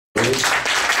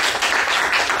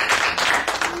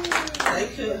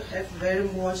Thank you very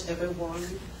much, everyone.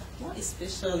 More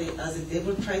especially as the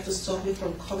devil tried to stop me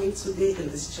from coming today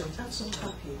in this church. I'm so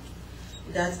happy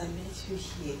that I met you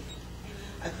here.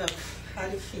 I could have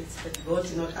had it fit, but God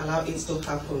did not allow it to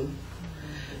happen.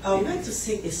 I would like to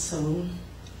sing a song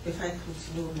before I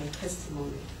continue with my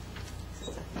testimony.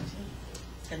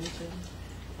 Can you join?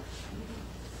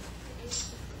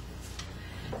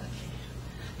 Okay.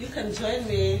 You can join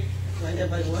me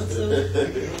whenever you want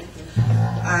to.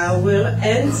 I will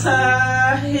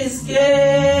enter his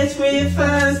gate with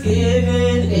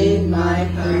thanksgiving in my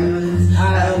hands.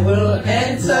 I will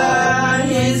enter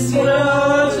his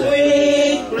court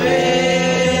with grace.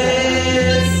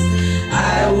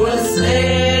 I will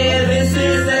say, this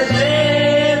is the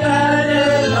day that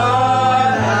the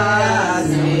Lord has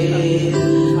made.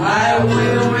 I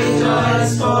will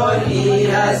rejoice, for he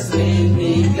has made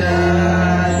me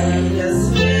glad. He has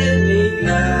made me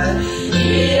glad.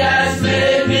 He has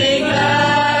made me glad.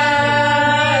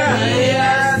 He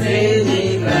has made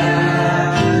me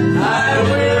glad. I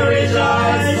will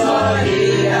rejoice, for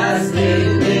he has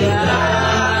made me glad.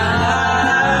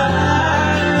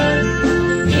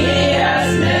 He has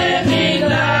made me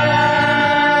glad.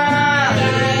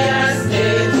 He has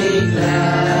made me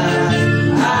glad.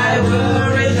 I will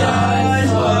rejoice,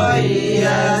 for he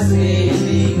has made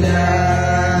me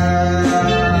glad.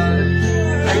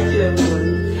 Thank you,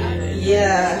 everyone.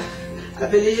 Yeah, I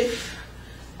believe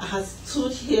I have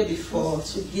stood here before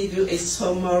to give you a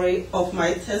summary of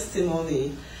my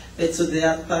testimony, but today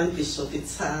I thank Bishop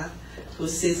Etta, who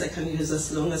says I can use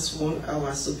as long as 1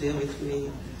 hour, so bear with me.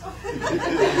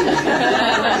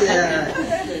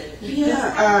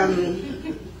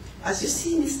 As you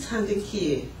see me standing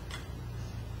here,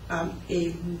 I'm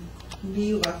a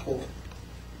miracle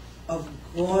of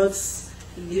God's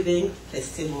living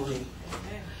testimony.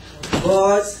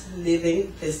 God's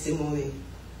living testimony.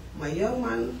 My young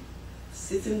man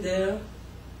sitting there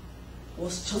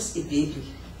was just a baby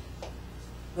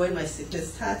when my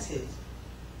sickness started.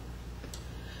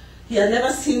 He had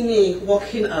never seen me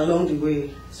walking along the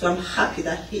way, so I'm happy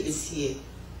that he is here.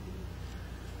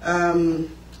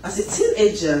 As a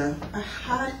teenager, I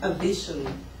had a vision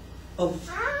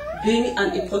of being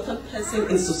an important person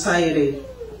in society.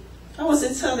 I was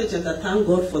intelligent, I thank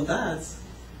God for that.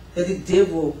 But the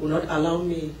devil would not allow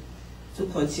me to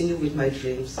continue with my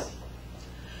dreams.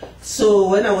 So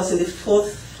when I was in the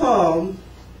 4th form,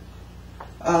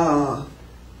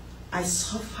 I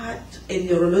suffered a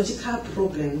neurological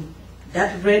problem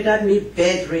that rendered me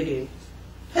bedridden.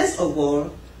 First of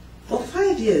all, for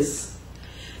 5 years,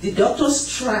 the doctors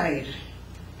tried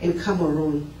in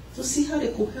Cameroon to see how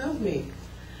they could help me.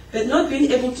 But not being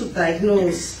able to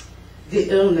diagnose the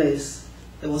illness,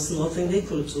 there was nothing they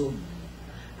could do.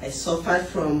 I suffered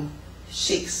from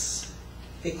shakes.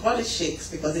 They call it shakes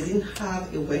because they didn't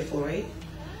have a word for it.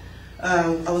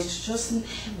 I was just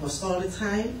nervous all the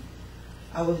time.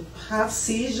 I would have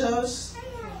seizures.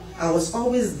 I was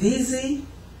always dizzy,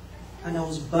 and I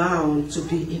was bound to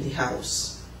be in the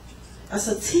house. As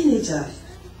a teenager,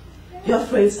 your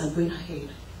friends are going ahead.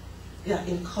 They are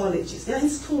in colleges, they are in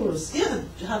schools, yeah,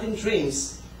 you're having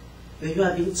dreams, where you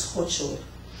are being tortured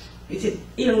with an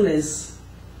illness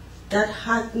that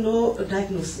had no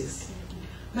diagnosis.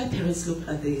 My parents looked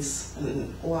at this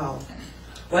and wow.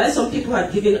 While some people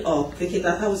had given up, thinking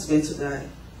that I was going to die,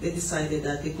 they decided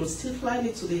that they could still fly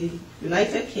me to the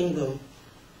United Kingdom.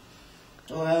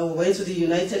 Well, I went to the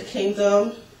United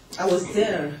Kingdom. I was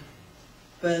there,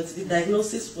 but the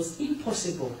diagnosis was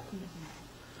impossible.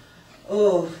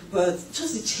 Oh, but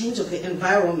just the change of the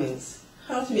environment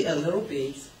helped me a little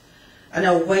bit. And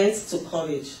I went to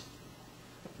college.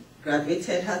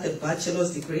 Graduated, had a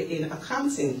bachelor's degree in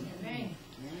accounting. Amen.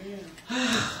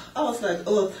 I was like,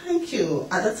 oh, thank you.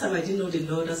 At that time, I didn't know the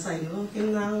Lord as I know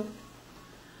him now.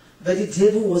 But the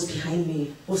devil was behind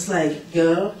me. Was like,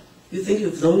 girl, you think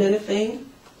you've done anything?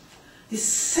 The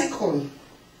second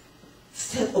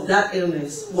step of that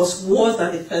illness was worse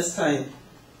than the first time.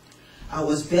 I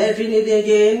was bedridden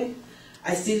again.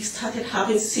 I still started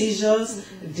having seizures,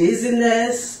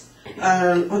 dizziness,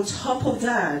 and on top of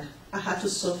that, I had to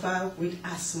suffer with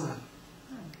asthma.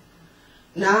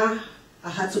 Now, I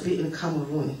had to be in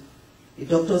Cameroon. The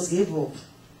doctors gave up.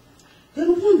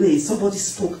 Then one day, somebody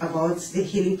spoke about the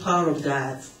healing power of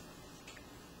God.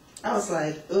 I was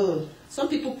like, oh, some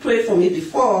people prayed for me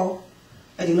before.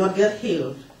 I did not get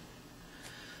healed.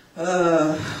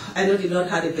 I know the Lord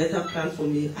had a better plan for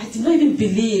me. I did not even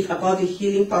believe about the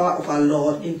healing power of our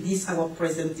Lord in this our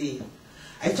present day.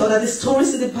 I thought that the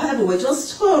stories in the Bible were just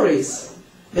stories.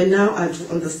 But now I do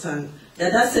understand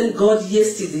that that same God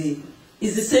yesterday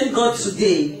is the same God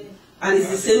today And it's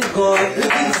the same God, we'll be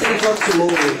the same God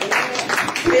tomorrow.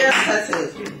 Prayer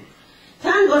started.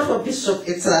 Thank God for Bishop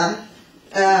Etta.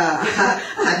 I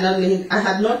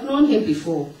had not known him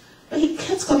before, but he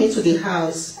kept coming to the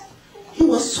house. He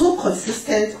was so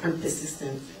consistent and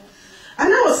persistent.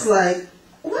 And I was like,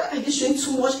 why are you showing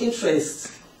too much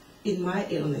interest in my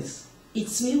illness?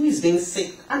 It's me who is being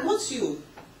sick, and not you.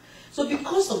 So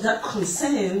because of that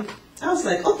concern, I was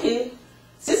like, okay,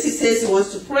 since he says he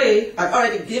wants to pray, I've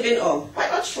already given up. Why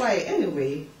not try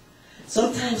anyway?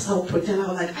 Sometimes I'll pretend,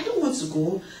 I'm like, I don't want to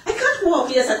go. I can't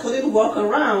walk. Yes, I couldn't walk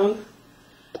around.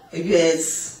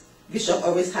 Yes, Bishop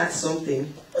always had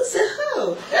something. I'll say,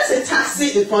 oh, there's a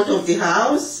taxi in front of the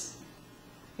house.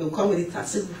 He'll come with the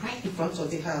taxi right in front of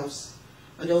the house.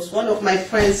 And there was one of my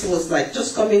friends who was like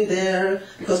just coming there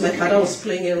because my father was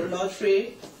playing a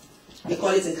lottery. They call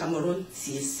it in Cameroon,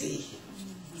 TSC.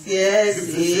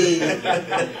 TSC.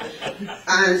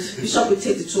 And Bishop would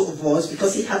take the two of us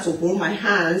because he had to hold my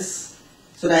hands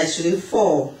so that I shouldn't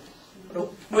fall.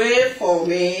 So pray for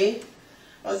me.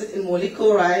 Was it in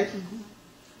Moliko, right?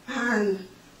 And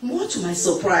more to my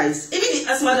surprise, even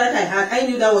the asthma that I had, I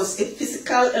knew that was a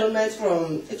physical ailment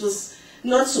it was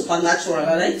not supernatural.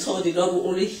 And I thought the Lord would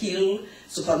only heal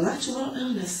supernatural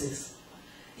illnesses.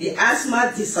 The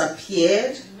asthma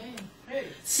disappeared.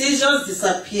 Seizures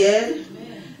disappeared.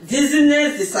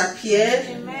 Dizziness disappeared.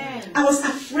 I was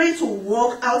afraid to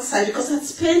walk outside because I'd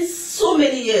spent so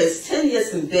many years, 10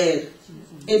 years in bed,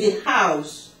 in the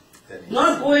house,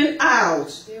 not going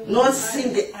out, not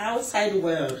seeing the outside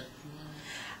world.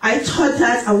 I thought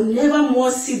that I would never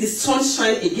more see the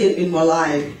sunshine again in my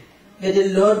life. But the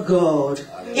Lord God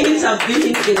intervened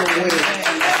in a way.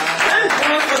 Thank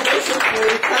God for those who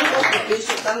pray. Thank God for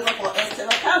Bishop. Thank God for Etta.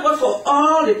 Thank God for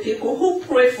all the people who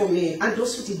prayed for me and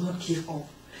those who did not give up.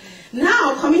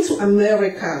 Now, coming to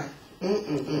America.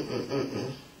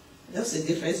 That's a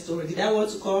different story. Did I want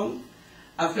to come?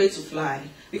 Afraid to fly.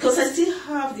 Because I still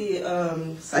have the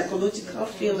psychological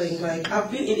feeling like I've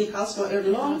been in the house for a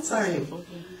long time.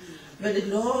 But the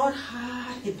Lord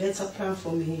had a better plan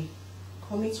for me.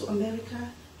 Coming to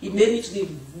America, He made me to be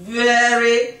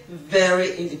very,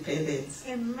 very independent.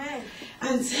 Amen.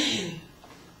 And then,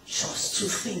 just to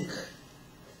think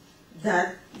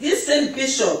that this same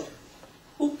bishop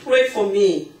who prayed for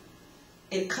me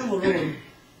in Cameroon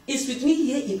is with me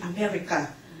here in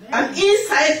America. And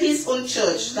inside his own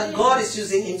church that God is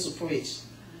using him to preach.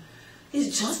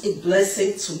 It's just a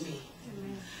blessing to me.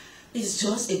 It's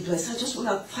just a blessing. I just want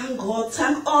to thank God,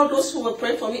 thank all those who were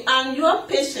praying for me, and your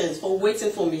patience for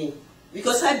waiting for me.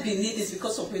 Because I believe it's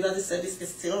because of me that the service is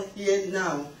still here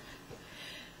now.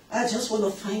 I just want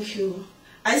to thank you.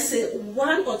 I say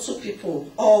one or two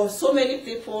people, or so many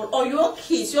people, or your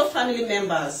kids, your family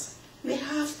members, may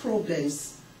have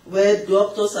problems where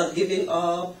doctors have given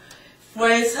up,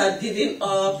 friends have given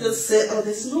up. They'll say, oh,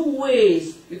 there's no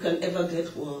way you can ever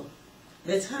get well.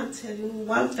 But I'm telling you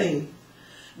one thing,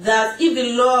 that if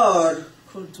the Lord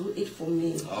could do it for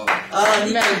me, He can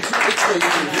do it for you.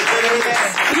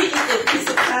 Be it a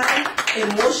physical,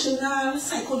 emotional,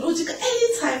 psychological,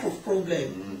 any type of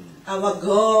problem. Our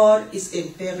God is a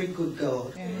very good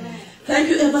God. Thank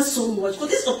you ever so much for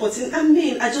this opportunity. I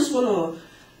mean, I just want to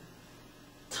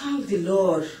thank the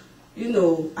Lord. You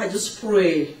know, I just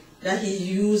pray that He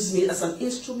used me as an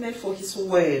instrument for His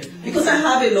word. Because I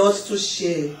have a lot to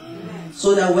share.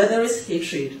 So that where there is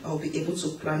hatred, I'll be able to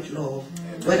plant love.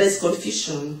 Where there is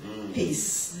confusion,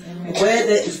 peace. Where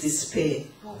there is despair,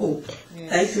 hope.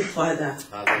 Thank you, Father.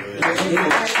 In the name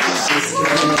of Jesus.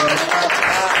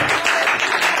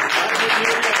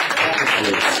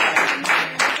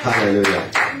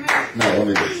 Hallelujah. Now, 1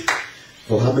 minute.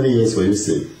 For how many years were you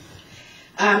sick?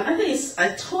 I think it's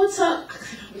a total,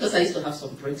 because I used to have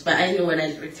some breaks, but I know when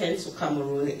I returned to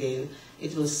Cameroon again,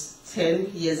 it was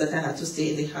 10 years that I had to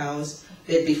stay in the house.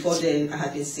 But before then, I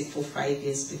had been sick for 5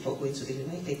 years before going to the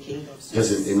United Kingdom.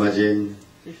 Just imagine,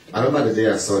 I remember the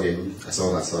day I saw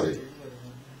her.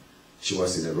 She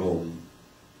was in a room,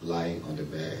 lying on the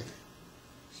bed.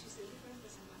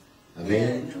 I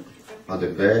mean, on the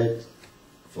bed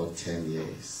for 10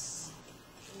 years.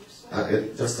 I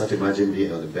just can't imagine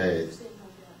being on the bed.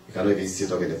 You cannot even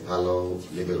sit up in the parlor,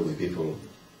 living with people,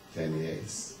 10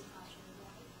 years.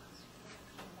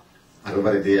 I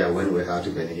remember the day I went with her to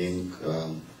Benin.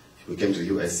 We came to the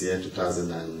US here in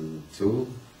 2002,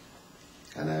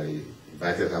 and I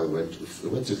invited her. We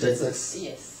went to Texas.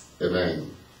 Yes.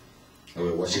 Amen. And we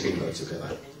were worshiping God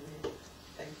together.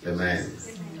 Amen.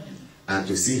 And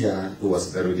to see her, who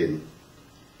was buried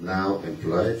now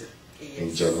employed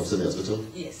in John Hopkins Hospital.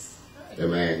 Yes.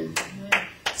 Amen.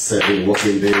 Serving,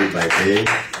 working day by day.